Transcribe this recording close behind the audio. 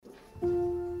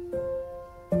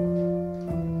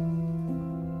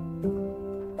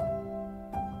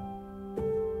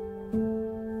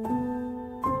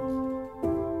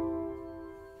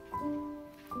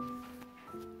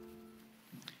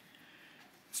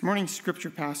This morning's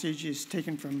scripture passage is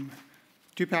taken from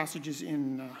two passages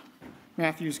in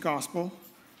Matthew's Gospel.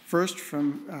 First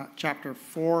from chapter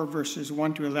 4, verses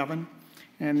 1 to 11,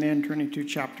 and then turning to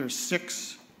chapter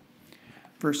 6,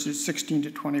 verses 16 to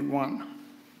 21.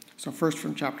 So first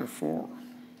from chapter 4.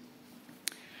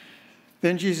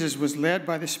 Then Jesus was led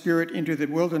by the Spirit into the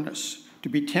wilderness to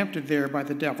be tempted there by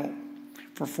the devil.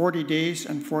 For 40 days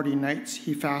and 40 nights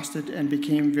he fasted and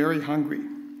became very hungry.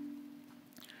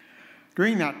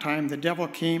 During that time, the devil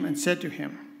came and said to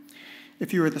him,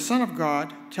 "If you are the Son of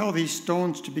God, tell these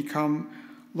stones to become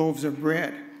loaves of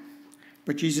bread."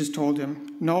 But Jesus told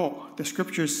him, "No, the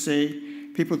scriptures say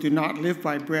people do not live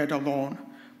by bread alone,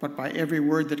 but by every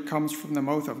word that comes from the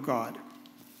mouth of God."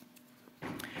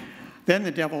 Then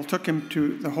the devil took him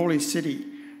to the holy city,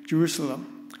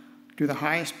 Jerusalem, to the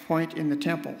highest point in the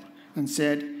temple, and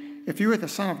said, "If you are the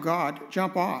Son of God,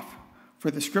 jump off,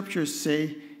 for the scriptures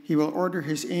say he will order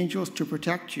his angels to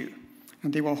protect you,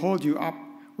 and they will hold you up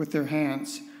with their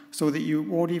hands, so that you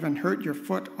won't even hurt your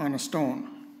foot on a stone."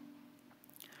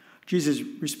 Jesus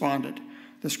responded,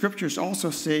 "The scriptures also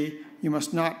say you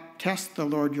must not test the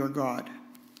Lord your God."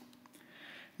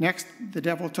 Next, the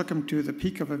devil took him to the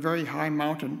peak of a very high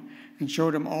mountain and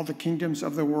showed him all the kingdoms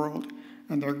of the world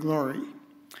and their glory.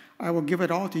 "I will give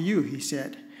it all to you," he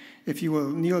said, "if you will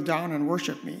kneel down and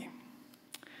worship me."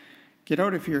 "Get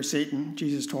out of here, Satan,"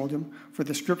 Jesus told him, "for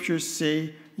the scriptures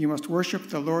say you must worship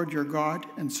the Lord your God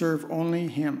and serve only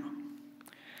him."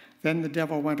 Then the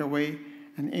devil went away,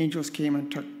 and angels came and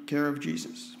took care of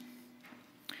Jesus.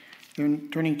 Then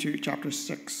turning to chapter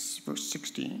 6, verse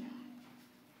 16.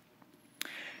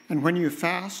 "And when you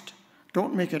fast,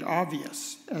 don't make it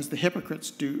obvious, as the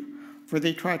hypocrites do, for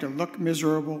they try to look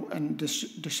miserable and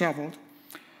disheveled,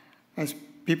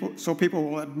 so people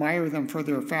will admire them for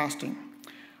their fasting.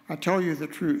 I tell you the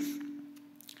truth,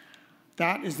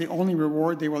 that is the only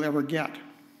reward they will ever get.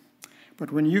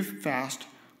 But when you fast,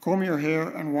 comb your hair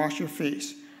and wash your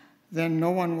face. Then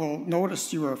no one will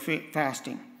notice you are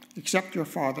fasting, except your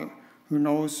Father, who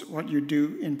knows what you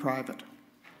do in private.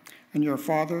 And your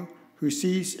Father, who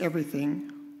sees everything,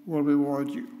 will reward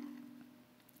you.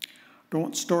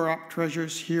 Don't store up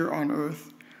treasures here on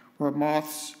earth, where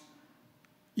moths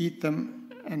eat them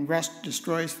and rust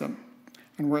destroys them,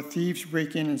 and where thieves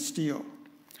break in and steal.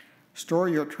 Store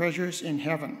your treasures in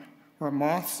heaven, where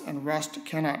moths and rust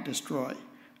cannot destroy,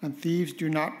 and thieves do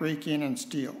not break in and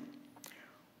steal.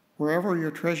 Wherever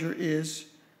your treasure is,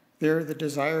 there the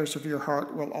desires of your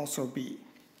heart will also be."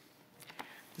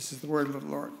 This is the word of the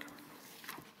Lord.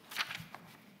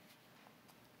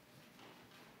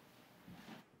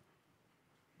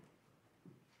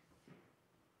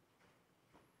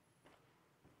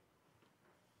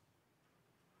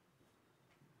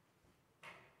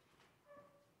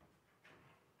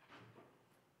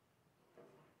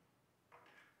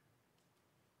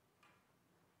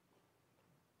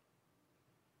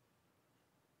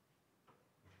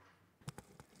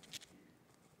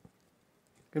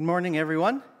 Good morning,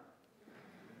 everyone.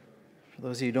 For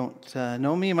those of you who don't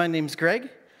know me, my name's Greg.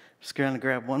 Just going to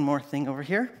grab one more thing over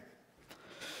here.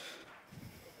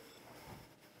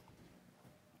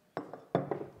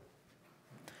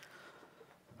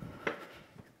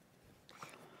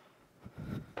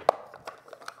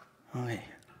 Okay.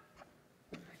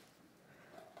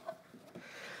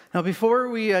 Now, before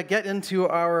we get into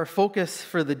our focus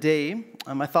for the day,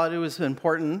 I thought it was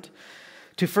important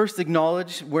to first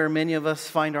acknowledge where many of us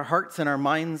find our hearts and our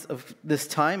minds of this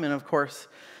time, and of course,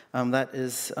 that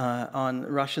is on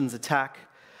Russia's attack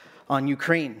on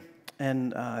Ukraine.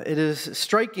 And it is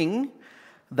striking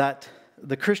that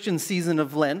the Christian season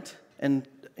of Lent, and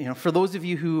for those of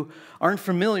you who aren't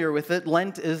familiar with it,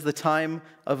 Lent is the time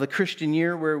of the Christian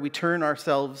year where we turn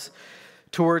ourselves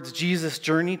towards Jesus'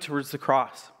 journey towards the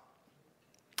cross.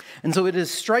 And so it is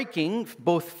striking,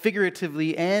 both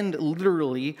figuratively and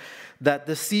literally, that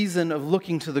the season of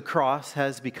looking to the cross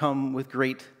has begun with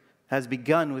great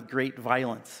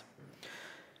violence.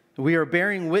 We are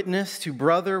bearing witness to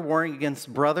brother warring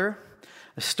against brother,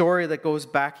 a story that goes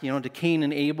back, to Cain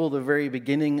and Abel, the very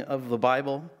beginning of the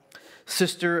Bible,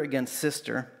 sister against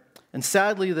sister. And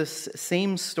sadly, this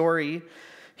same story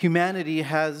humanity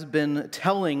has been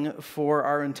telling for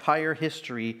our entire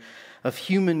history of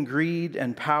human greed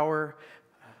and power,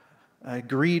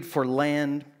 greed for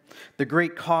land, the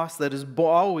great cost that is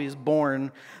always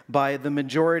borne by the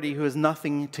majority who has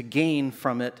nothing to gain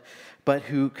from it, but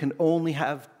who can only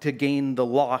have to gain the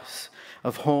loss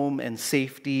of home and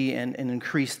safety and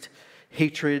increased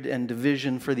hatred and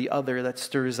division for the other that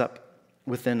stirs up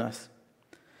within us.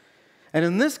 And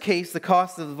in this case, the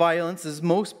cost of violence is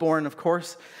most borne, of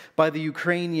course, by the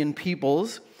Ukrainian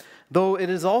peoples though it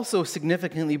is also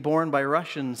significantly borne by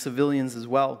Russian civilians as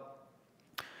well,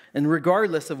 and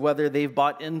regardless of whether they've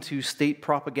bought into state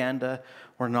propaganda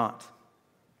or not.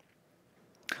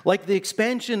 Like the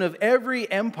expansion of every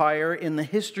empire in the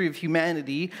history of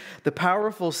humanity, the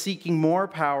powerful seeking more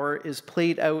power is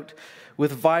played out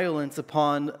with violence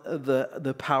upon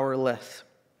the powerless.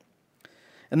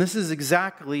 And this is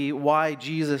exactly why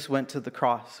Jesus went to the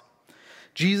cross.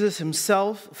 Jesus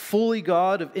himself, fully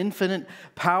God of infinite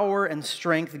power and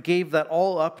strength, gave that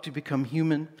all up to become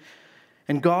human.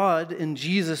 And God in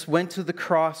Jesus went to the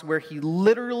cross where he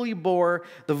literally bore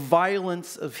the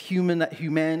violence of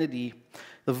humanity,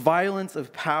 the violence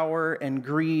of power and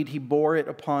greed. He bore it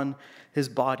upon his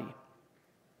body.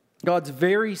 God's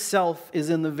very self is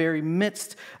in the very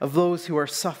midst of those who are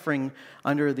suffering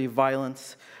under the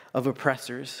violence of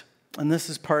oppressors. And this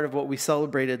is part of what we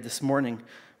celebrated this morning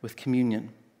with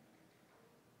communion.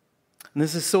 And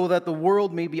this is so that the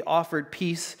world may be offered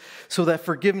peace, so that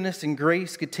forgiveness and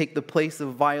grace could take the place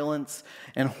of violence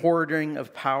and hoarding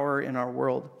of power in our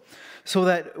world, so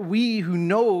that we who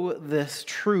know this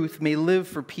truth may live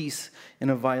for peace in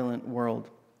a violent world.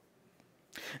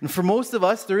 And for most of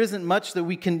us, there isn't much that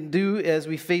we can do as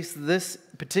we face this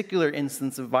particular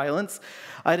instance of violence.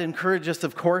 I'd encourage us,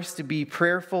 of course, to be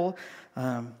prayerful.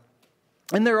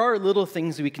 And there are little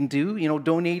things we can do,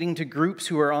 donating to groups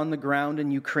who are on the ground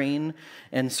in Ukraine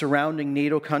and surrounding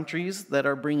NATO countries that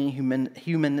are bringing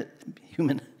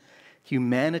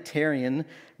humanitarian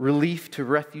relief to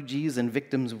refugees and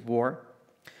victims of war.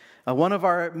 One of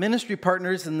our ministry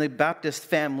partners in the Baptist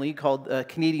family, called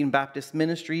Canadian Baptist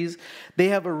Ministries, they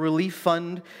have a relief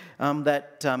fund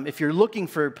that if you're looking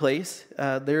for a place,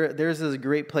 theirs is a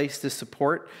great place to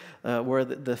support, where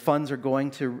the funds are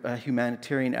going to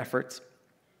humanitarian efforts.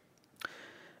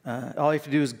 All you have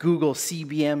to do is Google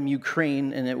CBM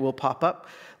Ukraine and it will pop up.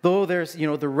 Though there's,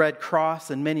 the Red Cross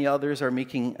and many others are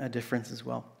making a difference as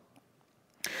well.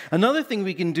 Another thing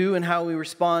we can do in how we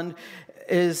respond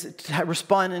is to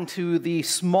respond into the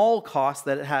small cost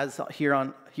that it has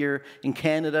here in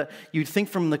Canada. You'd think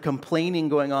from the complaining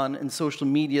going on in social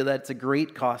media that it's a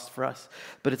great cost for us,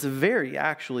 but it's a very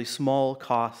actually small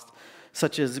cost,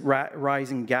 such as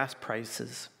rising gas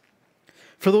prices.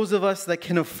 For those of us that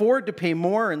can afford to pay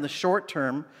more in the short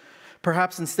term,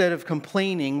 perhaps instead of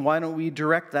complaining, why don't we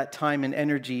direct that time and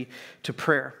energy to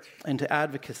prayer and to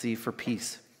advocacy for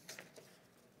peace?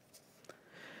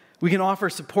 We can offer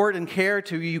support and care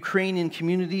to Ukrainian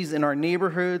communities in our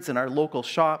neighborhoods and our local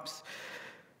shops,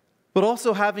 but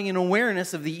also having an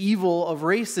awareness of the evil of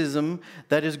racism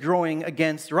that is growing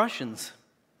against Russians.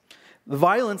 The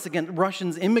violence against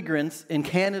Russian immigrants in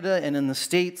Canada and in the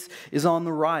States is on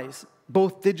the rise,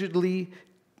 both digitally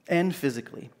and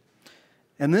physically.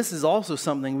 And this is also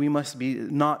something we must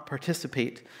not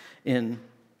participate in.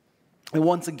 And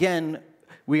once again,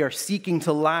 we are seeking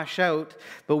to lash out,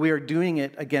 but we are doing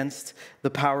it against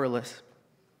the powerless.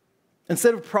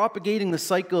 Instead of propagating the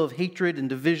cycle of hatred and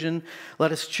division,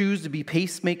 let us choose to be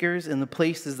pacemakers in the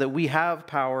places that we have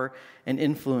power and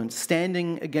influence,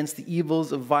 standing against the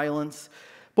evils of violence,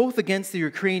 both against the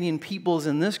Ukrainian peoples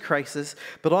in this crisis,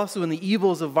 but also in the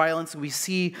evils of violence we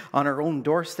see on our own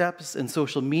doorsteps and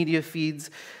social media feeds,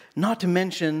 not to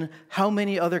mention how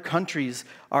many other countries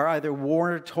are either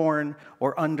war-torn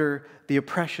or under the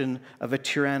oppression of a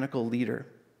tyrannical leader.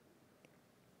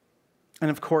 And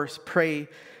of course, pray,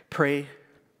 pray,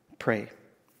 pray.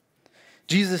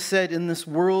 Jesus said, "In this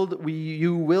world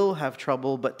you will have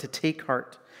trouble, but to take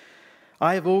heart.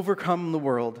 I have overcome the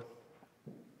world."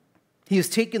 He has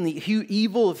taken the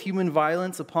evil of human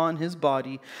violence upon his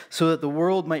body so that the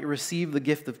world might receive the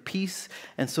gift of peace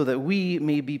and so that we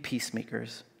may be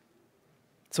peacemakers.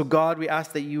 So God, we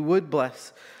ask that you would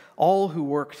bless all who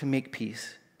work to make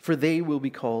peace, for they will be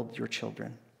called your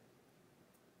children.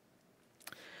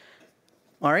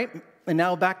 All right, and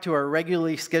now back to our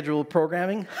regularly scheduled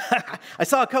programming. I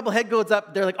saw a couple head codes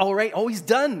up. They're like, all right, oh, he's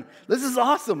done. This is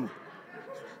awesome.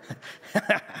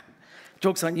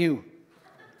 Joke's on you.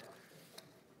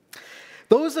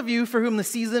 Those of you for whom the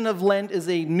season of Lent is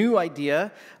a new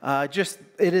idea, it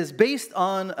is based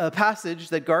on a passage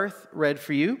that Garth read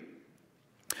for you,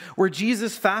 where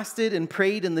Jesus fasted and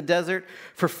prayed in the desert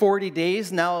for 40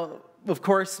 days. Now, of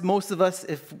course, most of us,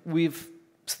 if we've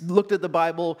looked at the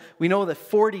Bible, we know that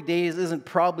 40 days isn't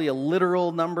probably a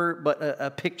literal number, but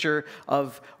a picture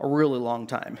of a really long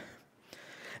time.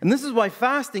 And this is why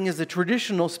fasting is a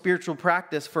traditional spiritual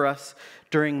practice for us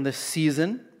during this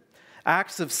season.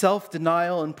 Acts of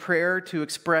self-denial and prayer to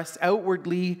express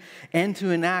outwardly and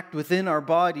to enact within our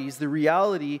bodies the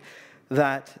reality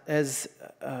that, as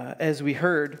we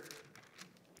heard,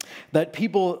 that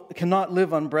people cannot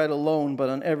live on bread alone, but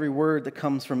on every word that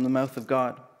comes from the mouth of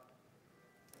God.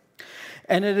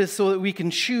 And it is so that we can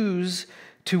choose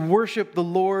to worship the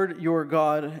Lord your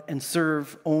God and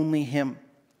serve only him.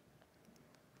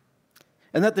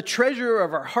 And that the treasure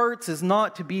of our hearts is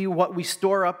not to be what we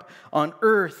store up on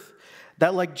earth,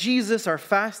 that like Jesus, our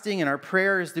fasting and our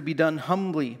prayer is to be done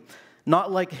humbly, not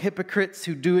like hypocrites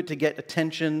who do it to get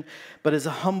attention, but as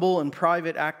a humble and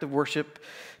private act of worship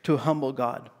to a humble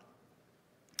God.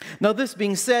 Now, this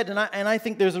being said, and I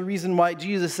think there's a reason why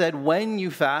Jesus said when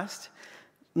you fast,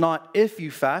 not if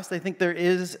you fast. I think there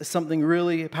is something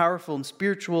really powerful and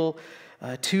spiritual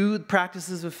to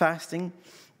practices of fasting.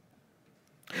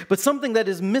 But something that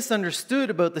is misunderstood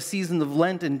about the season of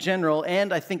Lent in general,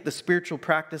 and I think the spiritual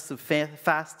practice of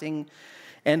fasting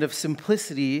and of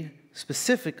simplicity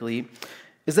specifically,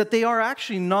 is that they are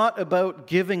actually not about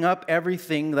giving up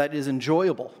everything that is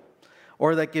enjoyable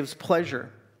or that gives pleasure,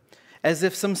 as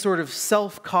if some sort of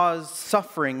self-caused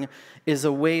suffering is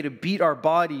a way to beat our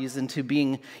bodies into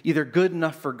being either good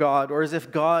enough for God, or as if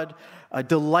God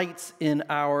delights in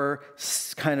our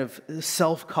kind of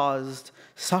self-caused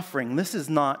suffering. This is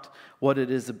not what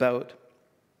it is about.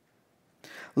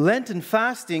 Lenten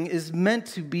fasting is meant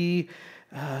to be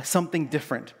something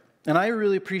different. And I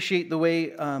really appreciate the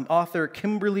way author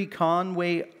Kimberly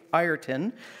Conway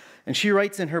Ireton, and she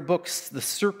writes in her books, The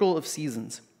Circle of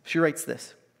Seasons, she writes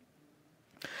this: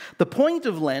 the point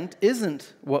of Lent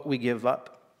isn't what we give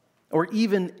up, or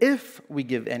even if we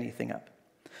give anything up.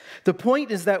 The point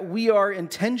is that we are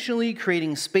intentionally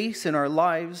creating space in our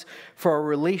lives for our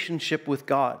relationship with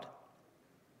God.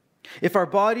 If our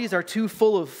bodies are too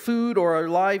full of food or our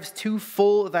lives too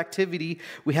full of activity,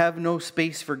 we have no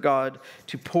space for God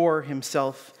to pour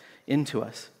himself into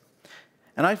us.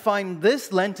 And I find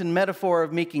this Lenten metaphor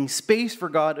of making space for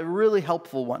God a really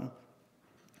helpful one,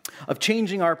 of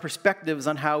changing our perspectives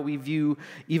on how we view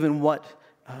even what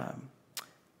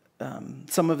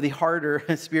some of the harder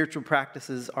spiritual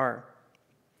practices are.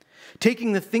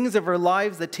 Taking the things of our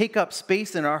lives that take up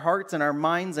space in our hearts and our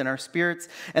minds and our spirits,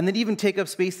 and that even take up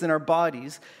space in our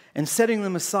bodies, and setting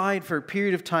them aside for a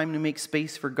period of time to make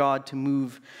space for God to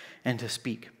move and to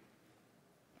speak.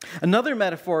 Another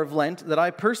metaphor of Lent that I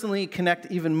personally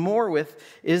connect even more with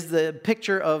is the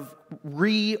picture of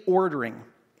reordering.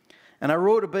 And I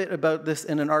wrote a bit about this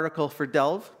in an article for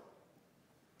Delve.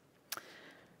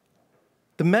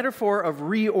 The metaphor of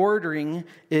reordering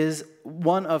is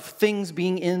one of things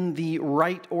being in the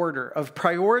right order, of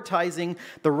prioritizing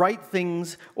the right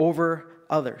things over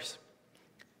others.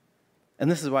 And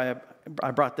this is why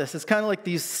I brought this. It's kind of like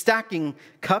these stacking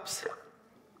cups.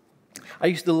 I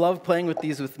used to love playing with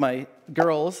these with my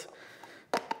girls.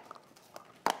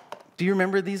 Do you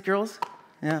remember these girls?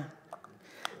 Yeah.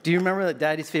 Do you remember that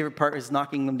Daddy's favorite part is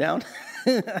knocking them down?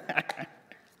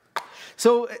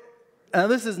 So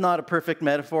this is not a perfect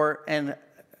metaphor and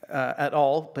at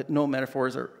all, but no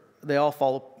metaphors they all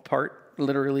fall apart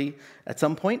literally at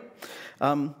some point.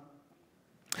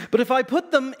 But if I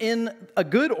put them in a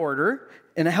good order,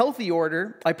 in a healthy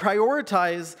order, I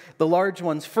prioritize the large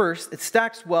ones first, it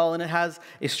stacks well and it has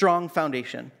a strong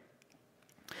foundation.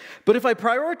 But if I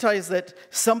prioritize that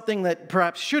something that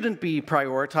perhaps shouldn't be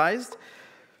prioritized,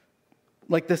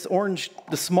 like the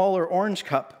smaller orange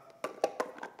cup,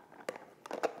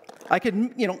 I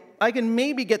can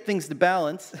maybe get things to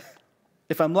balance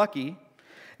if I'm lucky,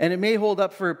 and it may hold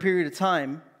up for a period of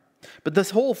time, but this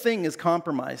whole thing is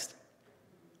compromised.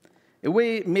 I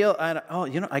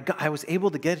was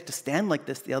able to get it to stand like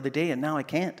this the other day, and now I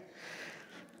can't.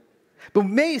 But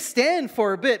may stand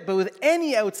for a bit, but with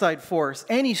any outside force,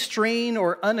 any strain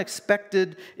or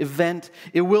unexpected event,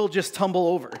 it will just tumble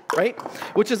over, right?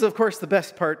 Which is, of course, the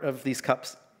best part of these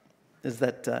cups, is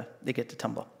that they get to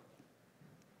tumble.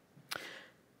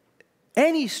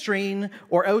 Any strain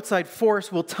or outside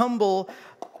force will tumble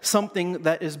something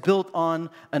that is built on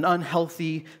an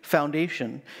unhealthy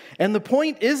foundation. And the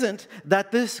point isn't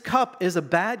that this cup is a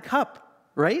bad cup,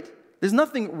 right? There's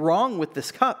nothing wrong with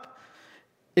this cup.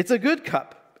 It's a good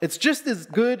cup. It's just as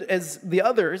good as the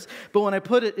others, but when I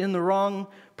put it in the wrong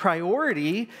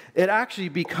priority, it actually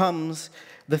becomes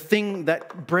the thing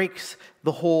that breaks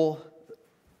the whole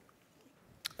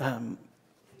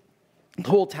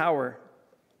tower.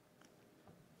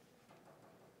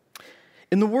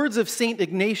 In the words of St.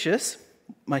 Ignatius,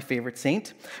 my favorite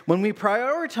saint, when we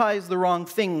prioritize the wrong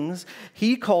things,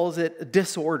 he calls it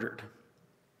disordered.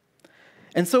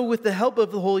 And so with the help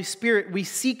of the Holy Spirit, we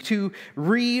seek to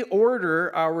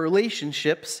reorder our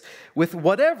relationships with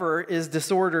whatever is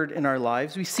disordered in our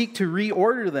lives. We seek to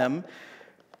reorder them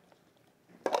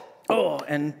Oh,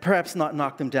 and perhaps not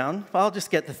knock them down. I'll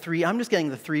just get the three. I'm just getting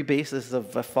the three bases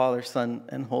of Father, Son,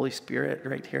 and Holy Spirit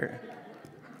right here.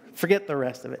 Forget the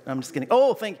rest of it. I'm just kidding.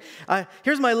 Oh,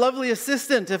 here's my lovely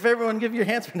assistant. If everyone give your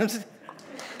hands.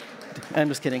 I'm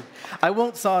just kidding. I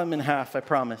won't saw him in half, I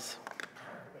promise.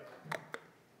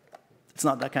 It's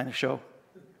not that kind of show.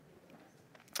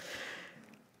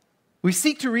 We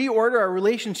seek to reorder our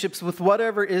relationships with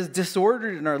whatever is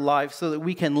disordered in our lives so that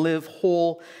we can live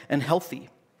whole and healthy.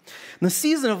 And the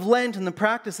season of Lent and the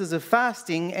practices of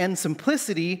fasting and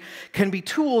simplicity can be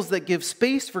tools that give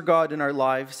space for God in our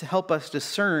lives to help us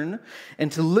discern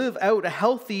and to live out a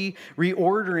healthy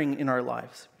reordering in our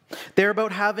lives. They're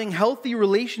about having healthy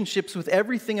relationships with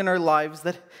everything in our lives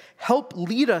that help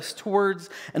lead us towards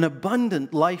an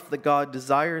abundant life that God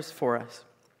desires for us.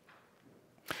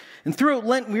 And throughout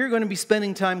Lent, we're going to be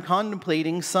spending time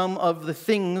contemplating some of the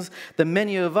things that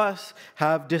many of us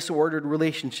have disordered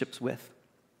relationships with.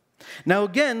 Now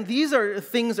again, these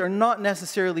things are not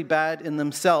necessarily bad in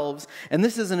themselves, and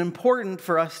this is important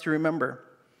for us to remember.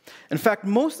 In fact,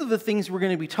 most of the things we're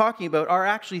going to be talking about are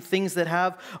actually things that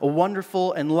have a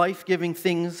wonderful and life-giving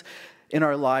things in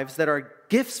our lives that are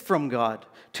gifts from God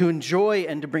to enjoy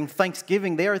and to bring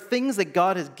thanksgiving. They are things that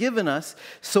God has given us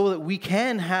so that we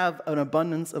can have an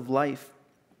abundance of life.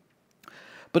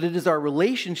 But it is our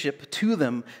relationship to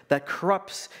them that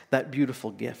corrupts that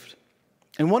beautiful gift.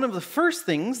 And one of the first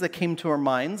things that came to our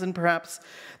minds, and perhaps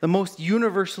the most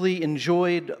universally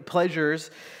enjoyed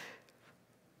pleasures,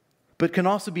 but can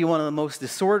also be one of the most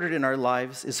disordered in our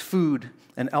lives, is food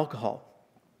and alcohol.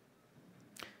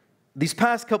 These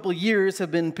past couple of years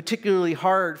have been particularly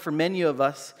hard for many of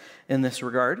us in this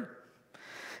regard.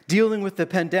 Dealing with the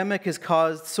pandemic has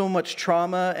caused so much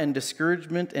trauma and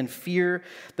discouragement and fear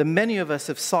that many of us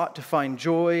have sought to find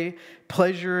joy,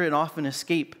 pleasure, and often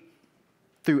escape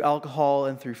through alcohol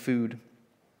and through food.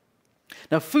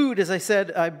 Now, food, as I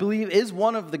said, I believe is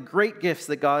one of the great gifts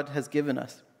that God has given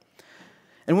us.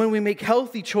 And when we make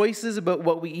healthy choices about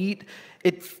what we eat,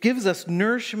 it gives us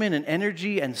nourishment and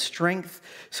energy and strength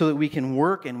so that we can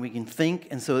work and we can think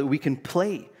and so that we can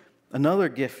play, another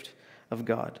gift of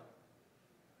God.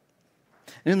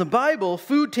 And in the Bible,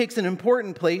 food takes an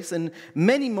important place in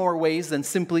many more ways than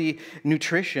simply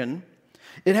nutrition.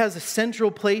 It has a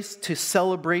central place to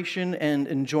celebration and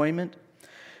enjoyment.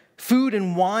 Food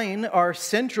and wine are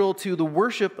central to the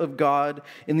worship of God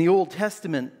in the Old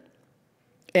Testament,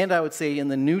 and I would say in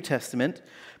the New Testament.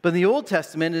 But in the Old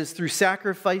Testament, it is through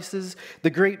sacrifices, the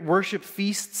great worship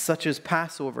feasts such as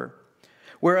Passover,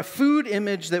 where a food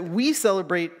image that we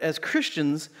celebrate as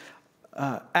Christians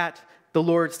at the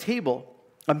Lord's table,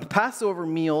 a Passover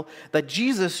meal that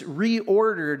Jesus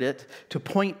reordered it to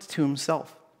point to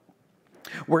himself,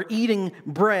 where eating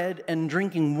bread and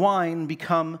drinking wine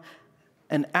become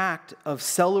an act of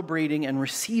celebrating and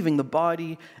receiving the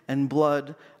body and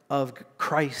blood of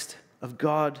Christ, of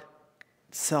God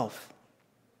itself.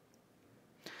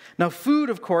 Now, food,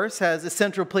 of course, has a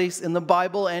central place in the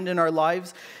Bible and in our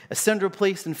lives, a central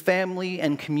place in family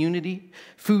and community.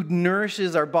 Food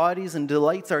nourishes our bodies and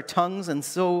delights our tongues, and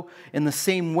so, in the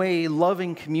same way,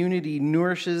 loving community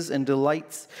nourishes and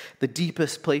delights the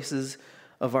deepest places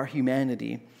of our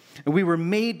humanity. And we were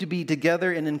made to be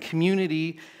together and in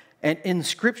community, and in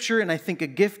Scripture, and I think a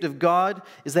gift of God,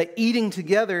 is that eating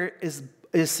together is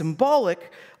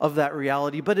symbolic of that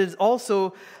reality, but it is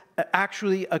also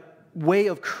actually a way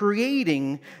of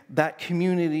creating that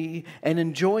community and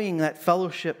enjoying that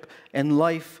fellowship and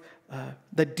life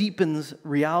that deepens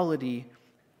reality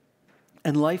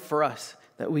and life for us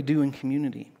that we do in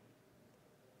community.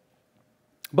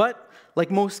 But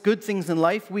like most good things in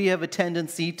life, we have a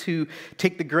tendency to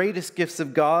take the greatest gifts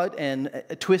of God and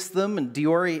twist them and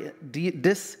disorient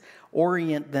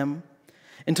them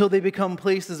until they become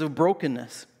places of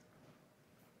brokenness.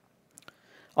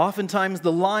 Oftentimes,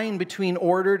 the line between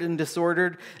ordered and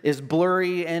disordered is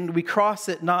blurry, and we cross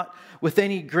it not with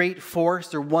any great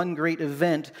force or one great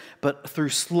event, but through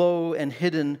slow and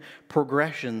hidden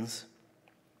progressions.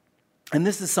 And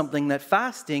this is something that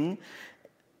fasting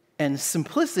and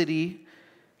simplicity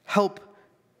help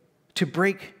to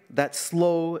break that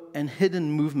slow and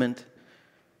hidden movement.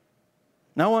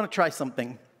 Now I want to try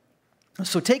something.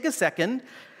 So take a second.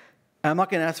 I'm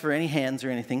not going to ask for any hands or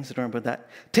anything, so don't worry about that.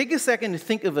 Take a second to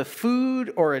think of a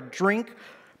food or a drink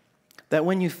that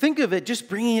when you think of it, just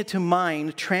bringing it to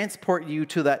mind, transport you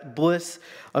to that bliss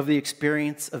of the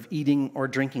experience of eating or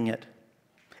drinking it.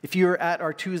 If you were at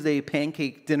our Tuesday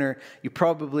pancake dinner, you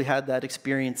probably had that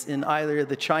experience in either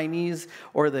the Chinese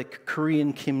or the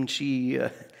Korean kimchi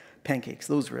pancakes.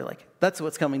 Those were that's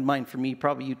what's coming to mind for me.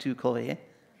 Probably you too, Chloe.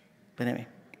 But anyway.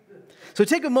 So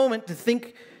take a moment to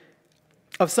think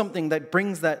of something that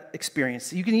brings that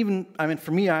experience. You can even,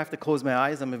 for me, I have to close my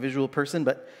eyes. I'm a visual person,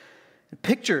 but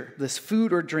picture this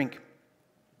food or drink.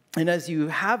 And as you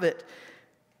have it,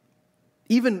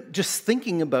 even just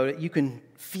thinking about it, you can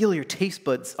feel your taste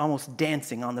buds almost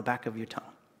dancing on the back of your tongue.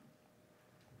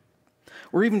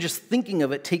 Or even just thinking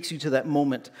of it takes you to that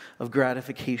moment of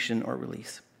gratification or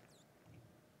release.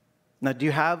 Now, do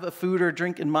you have a food or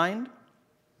drink in mind?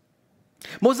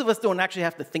 Most of us don't actually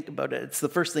have to think about it. It's the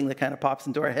first thing that kind of pops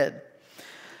into our head.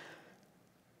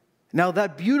 Now,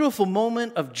 that beautiful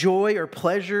moment of joy or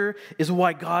pleasure is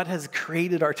why God has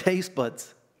created our taste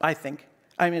buds, I think.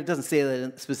 It doesn't say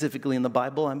that specifically in the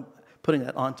Bible. I'm putting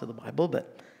that onto the Bible,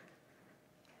 but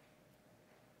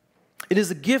it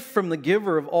is a gift from the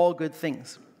giver of all good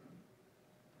things.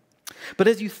 But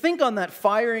as you think on that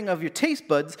firing of your taste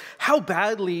buds, how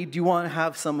badly do you want to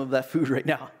have some of that food right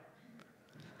now?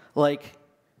 Like,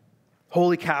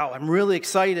 holy cow, I'm really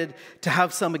excited to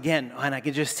have some again, and I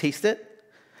can just taste it?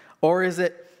 Or is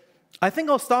it, I think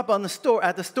I'll stop at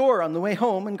the store on the way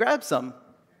home and grab some?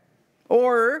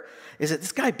 Or is it,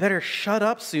 this guy better shut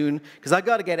up soon because I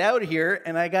got to get out of here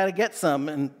and I got to get some?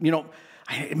 And,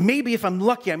 maybe if I'm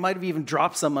lucky, I might have even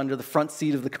dropped some under the front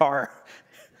seat of the car.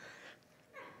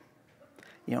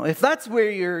 If that's where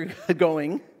you're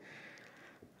going,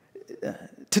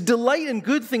 to delight in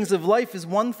good things of life is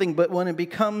one thing, but when it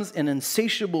becomes an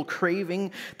insatiable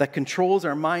craving that controls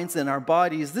our minds and our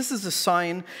bodies, this is a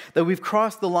sign that we've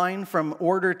crossed the line from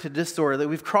order to disorder, that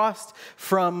we've crossed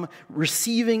from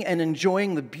receiving and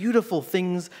enjoying the beautiful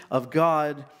things of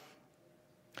God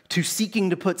to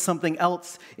seeking to put something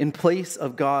else in place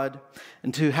of God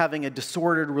and to having a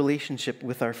disordered relationship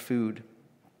with our food.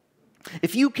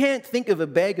 If you can't think of a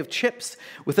bag of chips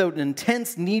without an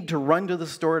intense need to run to the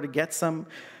store to get some,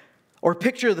 or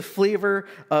picture the flavor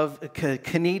of a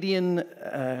Canadian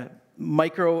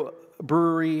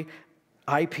microbrewery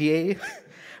IPA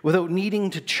without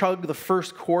needing to chug the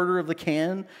first quarter of the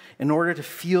can in order to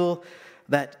feel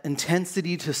that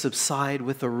intensity to subside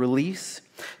with a release,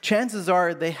 chances are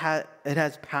it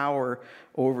has power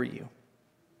over you.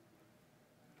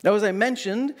 Now, as I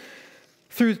mentioned,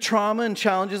 through trauma and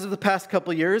challenges of the past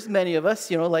couple of years, many of us,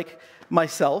 like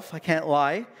myself, I can't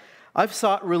lie, I've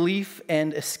sought relief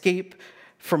and escape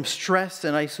from stress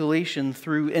and isolation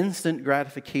through instant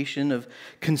gratification of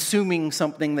consuming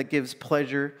something that gives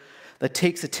pleasure, that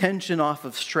takes attention off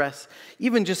of stress,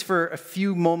 even just for a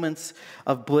few moments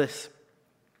of bliss.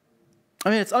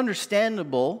 It's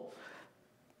understandable,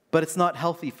 but it's not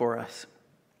healthy for us.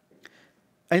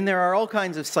 And there are all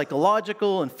kinds of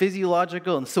psychological and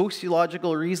physiological and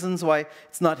sociological reasons why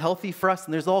it's not healthy for us.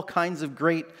 And there's all kinds of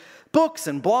great books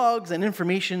and blogs and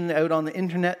information out on the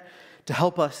internet to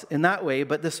help us in that way.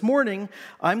 But this morning,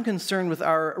 I'm concerned with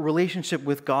our relationship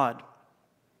with God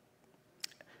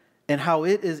and how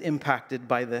it is impacted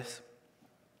by this.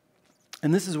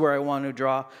 And this is where I want to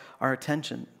draw our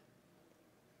attention.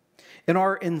 In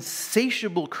our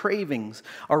insatiable cravings,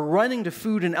 our running to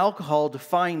food and alcohol to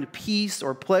find peace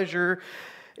or pleasure,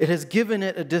 it has given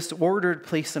it a disordered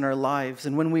place in our lives.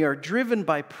 And when we are driven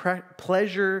by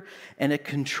pleasure and it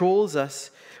controls us,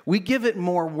 we give it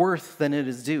more worth than it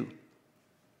is due.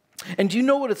 And do you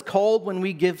know what it's called when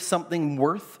we give something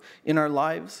worth in our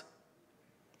lives?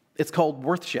 It's called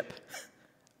worthship.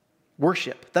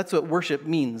 Worship. That's what worship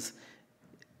means,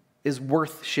 is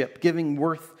worthship, giving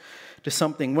worth to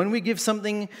something. When we give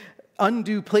something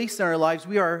undue place in our lives,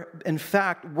 we are, in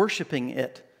fact, worshiping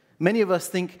it. Many of us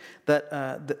think that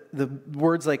the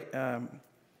words like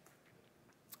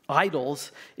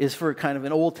idols is for kind of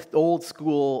an old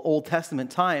school, Old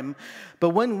Testament time. But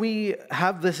when we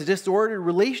have this disordered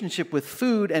relationship with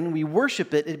food and we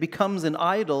worship it, it becomes an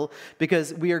idol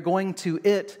because we are going to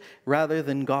it rather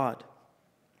than God.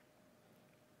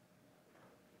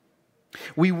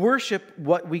 We worship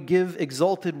what we give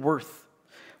exalted worth,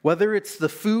 whether it's the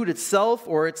food itself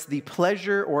or it's the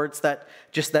pleasure or it's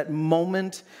that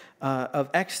moment of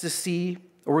ecstasy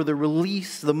or the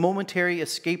release, the momentary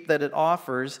escape that it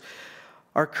offers.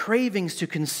 Our cravings to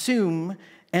consume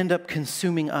end up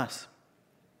consuming us.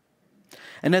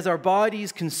 And as our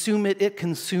bodies consume it, it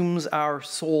consumes our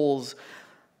souls,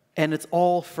 and it's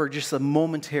all for just a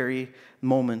momentary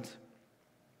moment.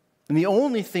 And the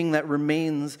only thing that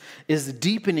remains is the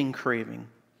deepening craving,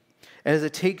 as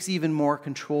it takes even more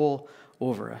control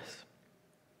over us.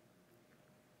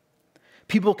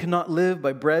 People cannot live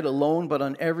by bread alone, but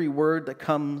on every word that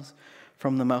comes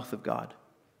from the mouth of God.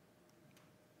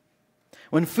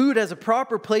 When food has a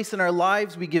proper place in our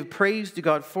lives, we give praise to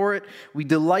God for it. We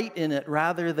delight in it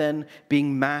rather than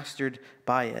being mastered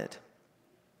by it.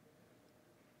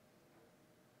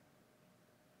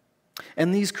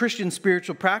 And these Christian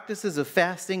spiritual practices of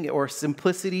fasting or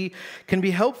simplicity can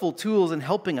be helpful tools in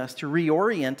helping us to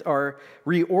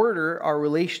reorder our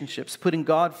relationships, putting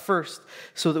God first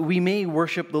so that we may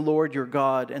worship the Lord your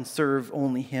God and serve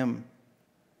only him.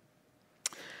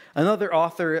 Another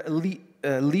author,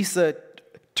 Lisa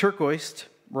Turcoist,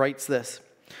 writes this.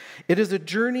 It is a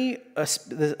journey,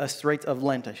 rites of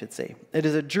Lent, I should say. It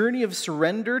is a journey of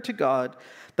surrender to God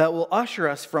that will usher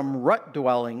us from rut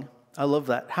dwelling. I love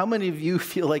that. How many of you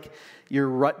feel like you're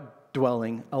rut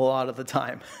dwelling a lot of the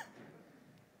time?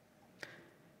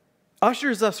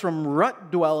 Ushers us from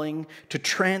rut dwelling to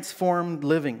transformed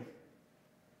living.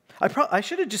 I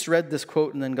should have just read this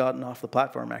quote and then gotten off the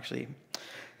platform, actually.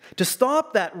 To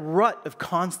stop that rut of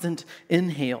constant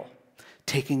inhale,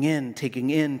 taking in, taking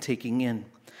in, taking in.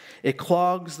 It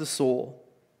clogs the soul.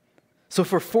 So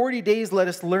for 40 days, let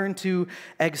us learn to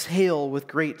exhale with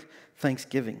great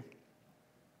thanksgiving.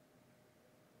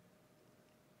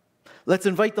 Let's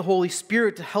invite the Holy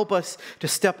Spirit to help us to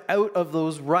step out of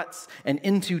those ruts and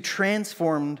into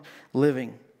transformed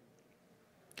living.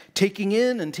 Taking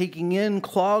in and taking in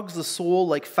clogs the soul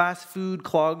like fast food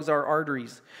clogs our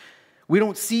arteries. We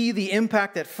don't see the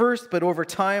impact at first, but over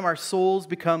time our souls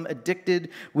become addicted.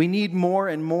 We need more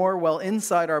and more, while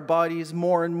inside our bodies,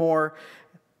 more and more,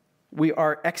 we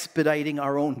are expediting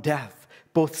our own death,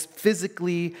 both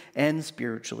physically and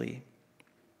spiritually.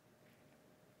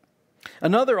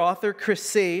 Another author, Chris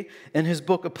Say, in his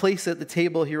book, A Place at the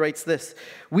Table, he writes this: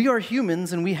 we are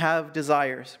humans and we have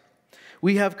desires.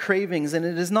 We have cravings, and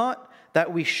it is not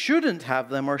that we shouldn't have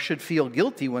them or should feel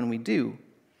guilty when we do.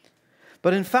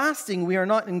 But in fasting, we are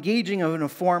not engaging in a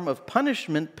form of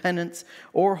punishment, penance,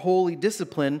 or holy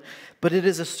discipline, but it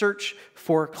is a search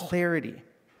for clarity.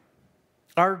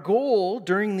 Our goal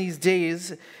during these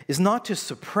days is not to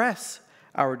suppress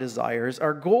our desires.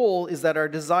 Our goal is that our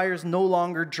desires no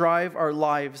longer drive our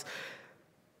lives.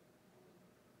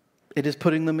 It is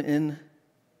putting them in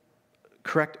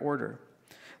correct order.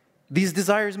 These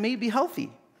desires may be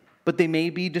healthy, but they may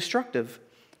be destructive.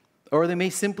 Or they may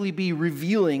simply be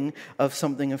revealing of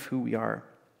something of who we are.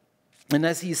 And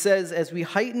as he says, as we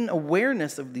heighten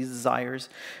awareness of these desires,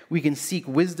 we can seek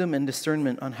wisdom and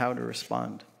discernment on how to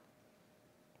respond.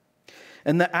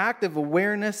 And the act of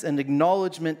awareness and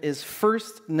acknowledgement is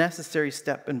first necessary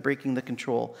step in breaking the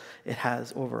control it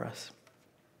has over us.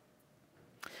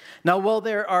 Now, while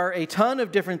there are a ton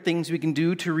of different things we can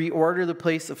do to reorder the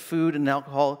place of food and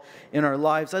alcohol in our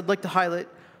lives, I'd like to highlight.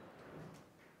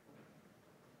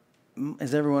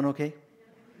 Is everyone okay?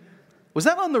 Was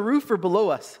that on the roof or below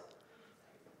us?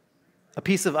 A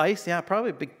piece of ice? Yeah,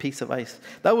 probably a big piece of ice.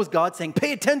 That was God saying,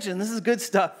 pay attention, this is good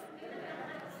stuff.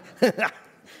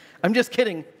 I'm just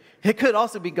kidding. It could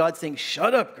also be God saying,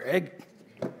 shut up, Greg.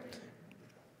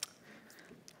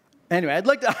 Anyway, I'd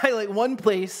like to highlight one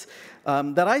place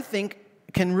that I think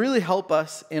can really help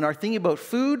us in our thinking about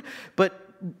food,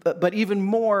 but even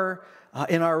more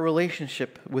in our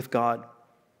relationship with God.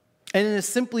 And it is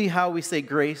simply how we say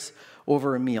grace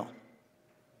over a meal.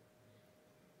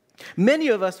 Many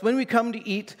of us, when we come to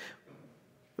eat,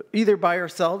 either by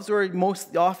ourselves or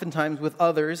most oftentimes with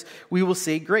others, we will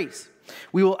say grace.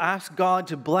 We will ask God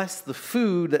to bless the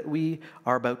food that we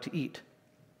are about to eat.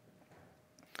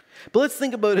 But let's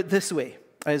think about it this way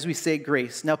as we say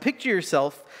grace. Now picture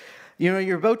yourself,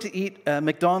 you're about to eat a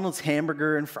McDonald's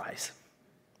hamburger and fries,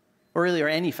 or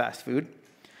any fast food.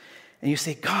 And you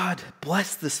say, God,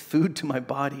 bless this food to my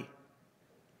body.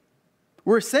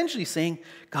 We're essentially saying,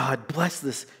 God, bless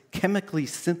this chemically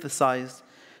synthesized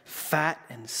fat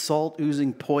and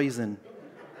salt-oozing poison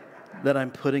that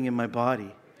I'm putting in my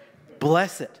body.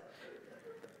 Bless it.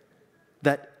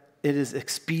 That it is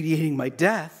expediting my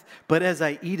death, but as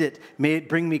I eat it, may it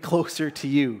bring me closer to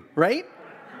you. Right?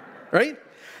 Right?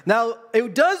 Now,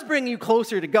 it does bring you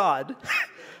closer to God,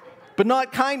 but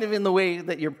not kind of in the way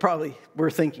that we're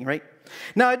thinking, right?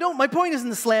 Now, my point isn't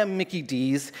to slam Mickey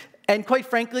D's, and quite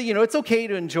frankly, it's okay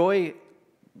to enjoy.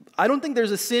 I don't think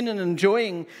there's a sin in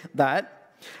enjoying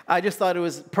that. I just thought it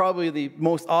was probably the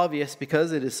most obvious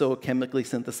because it is so chemically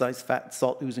synthesized fat,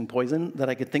 salt-oozing poison that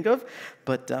I could think of.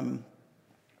 But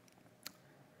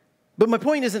my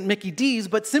point isn't Mickey D's,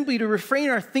 but simply to refrain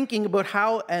our thinking about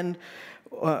how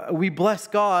we bless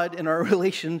God in our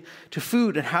relation to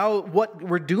food and what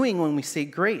we're doing when we say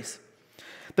grace.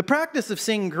 The practice of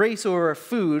saying grace over our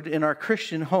food in our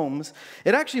Christian homes,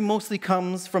 it actually mostly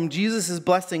comes from Jesus'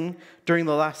 blessing during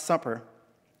the Last Supper,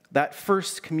 that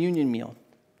first communion meal.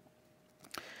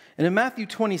 And in Matthew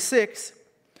 26,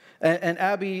 and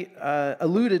Abby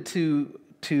alluded to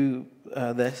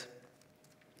this,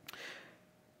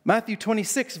 Matthew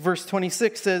 26, verse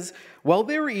 26 says, while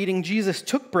they were eating, Jesus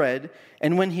took bread,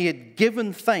 and when he had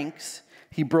given thanks,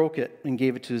 he broke it and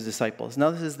gave it to his disciples.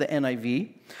 Now this is the NIV.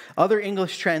 Other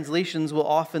English translations will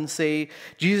often say,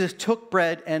 Jesus took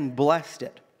bread and blessed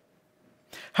it.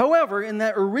 However, in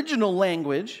that original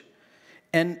language,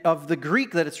 and of the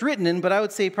Greek that it's written in, but I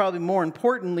would say probably more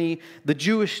importantly, the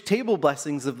Jewish table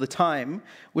blessings of the time,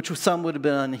 which some would have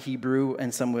been in Hebrew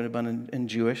and some would have been in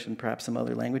Jewish and perhaps some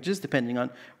other languages, depending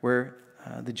on where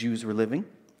the Jews were living.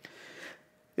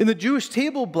 In the Jewish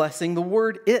table blessing, the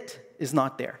word "it" is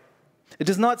not there. It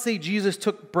does not say Jesus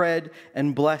took bread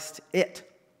and blessed it.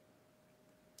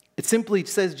 It simply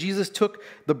says Jesus took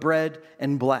the bread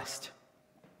and blessed.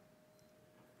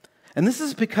 And this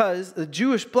is because the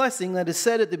Jewish blessing that is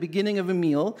said at the beginning of a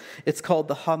meal, it's called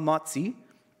the hamatzi,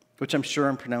 which I'm sure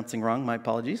I'm pronouncing wrong, my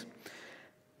apologies.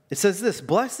 It says this,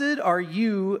 blessed are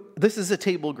you, this is a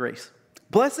table grace.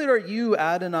 Blessed are you,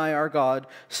 Adonai, our God,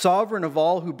 sovereign of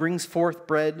all who brings forth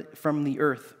bread from the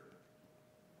earth.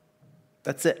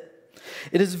 That's it.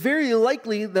 It is very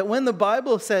likely that when the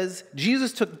Bible says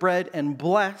Jesus took bread and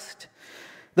blessed,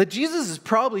 that Jesus is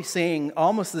probably saying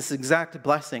almost this exact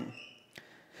blessing.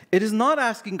 It is not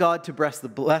asking God to bless the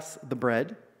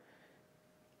bread.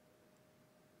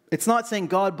 It's not saying,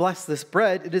 God bless this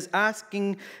bread. It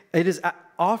is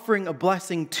offering a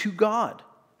blessing to God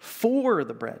for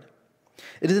the bread.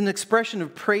 It is an expression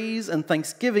of praise and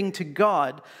thanksgiving to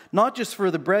God, not just for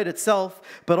the bread itself,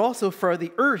 but also for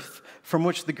the earth from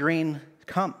which the grain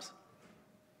comes.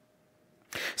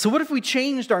 So what if we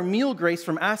changed our meal grace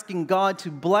from asking God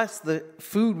to bless the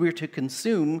food we're to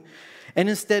consume and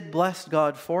instead blessed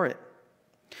God for it?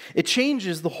 It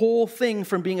changes the whole thing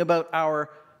from being about our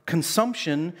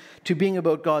consumption to being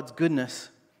about God's goodness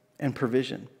and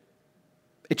provision.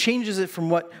 It changes it from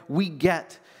what we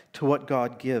get to what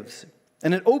God gives.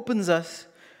 And it opens us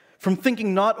from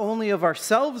thinking not only of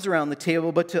ourselves around the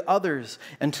table, but to others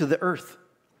and to the earth.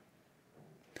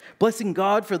 Blessing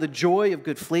God for the joy of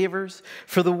good flavors,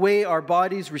 for the way our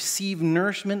bodies receive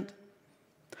nourishment,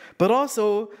 but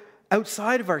also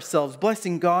outside of ourselves,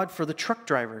 blessing God for the truck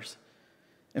drivers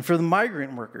and for the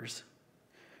migrant workers,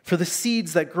 for the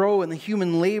seeds that grow in the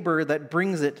human labor that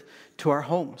brings it to our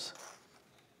homes.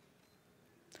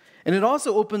 And it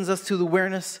also opens us to the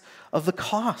awareness of the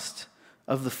cost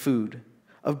of the food,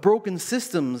 of broken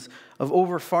systems of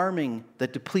over-farming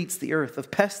that depletes the earth,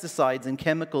 of pesticides and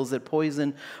chemicals that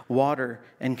poison water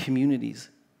and communities,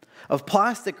 of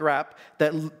plastic wrap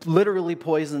that literally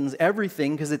poisons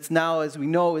everything because it's now, as we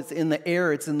know, it's in the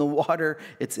air, it's in the water,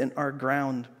 it's in our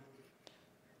ground.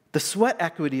 The sweat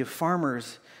equity of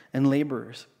farmers and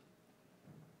laborers.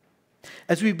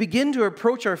 As we begin to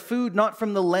approach our food not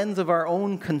from the lens of our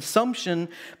own consumption,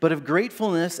 but of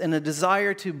gratefulness and a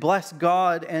desire to bless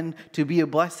God and to be a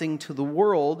blessing to the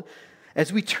world,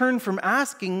 as we turn from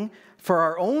asking for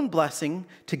our own blessing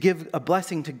to give a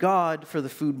blessing to God for the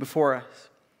food before us,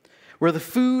 where the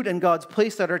food and God's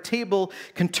place at our table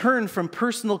can turn from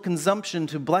personal consumption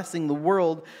to blessing the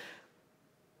world,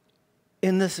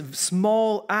 in this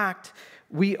small act,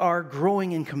 we are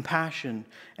growing in compassion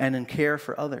and in care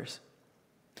for others.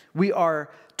 We are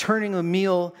turning the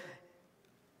meal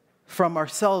from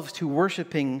ourselves to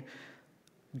worshiping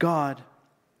God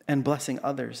and blessing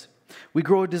others. We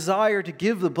grow a desire to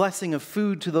give the blessing of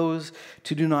food to those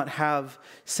who do not have,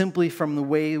 simply from the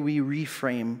way we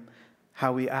reframe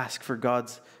how we ask for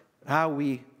how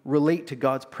we relate to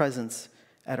God's presence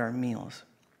at our meals.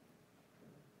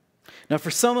 Now,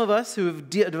 for some of us who have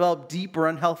developed deep or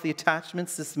unhealthy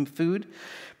attachments to some food,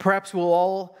 perhaps we'll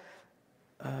all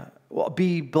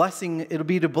be blessing. It'll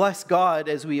be to bless God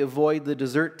as we avoid the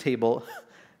dessert table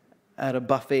at a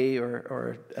buffet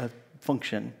or a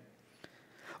function,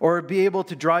 or be able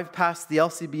to drive past the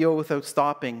LCBO without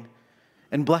stopping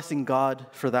and blessing God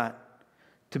for that,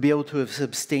 to be able to have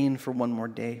abstained for one more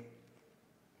day.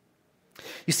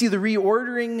 You see, the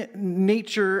reordering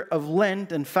nature of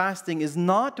Lent and fasting is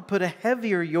not to put a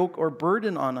heavier yoke or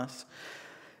burden on us,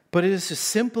 but it is to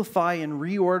simplify and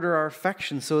reorder our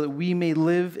affections so that we may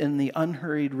live in the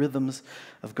unhurried rhythms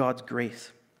of God's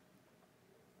grace.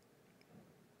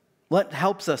 Lent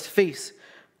helps us face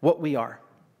what we are,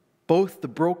 both the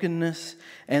brokenness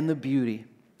and the beauty,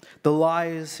 the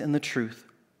lies and the truth.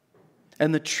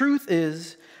 And the truth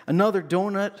is, another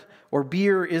donut or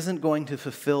beer isn't going to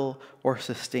fulfill or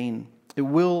sustain. It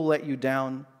will let you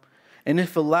down. And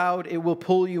if allowed, it will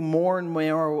pull you more and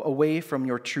more away from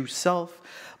your true self,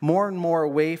 more and more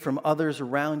away from others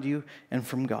around you and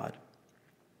from God.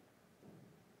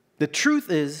 The truth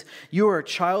is, you are a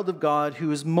child of God who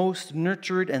is most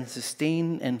nurtured and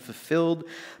sustained and fulfilled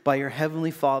by your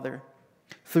Heavenly Father.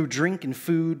 through drink and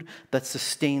food that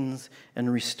sustains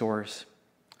and restores.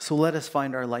 So let us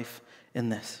find our life in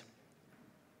this.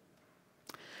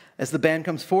 As the band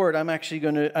comes forward, I'm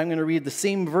going to read the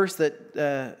same verse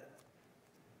that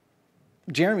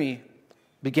Jeremy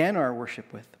began our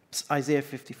worship with, Isaiah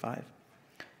 55.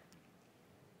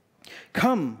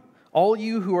 Come, all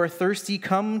you who are thirsty,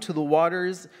 come to the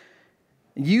waters.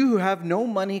 You who have no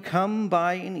money, come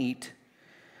buy and eat.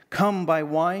 Come buy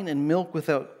wine and milk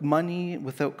without money,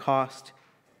 without cost.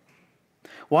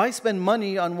 Why spend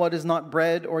money on what is not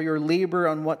bread, or your labor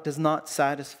on what does not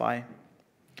satisfy?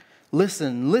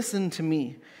 Listen to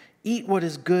me. Eat what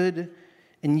is good,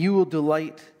 and you will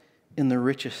delight in the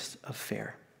richest of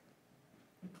fare.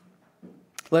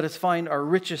 Let us find our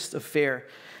richest of fare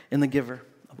in the giver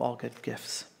of all good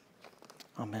gifts.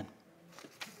 Amen.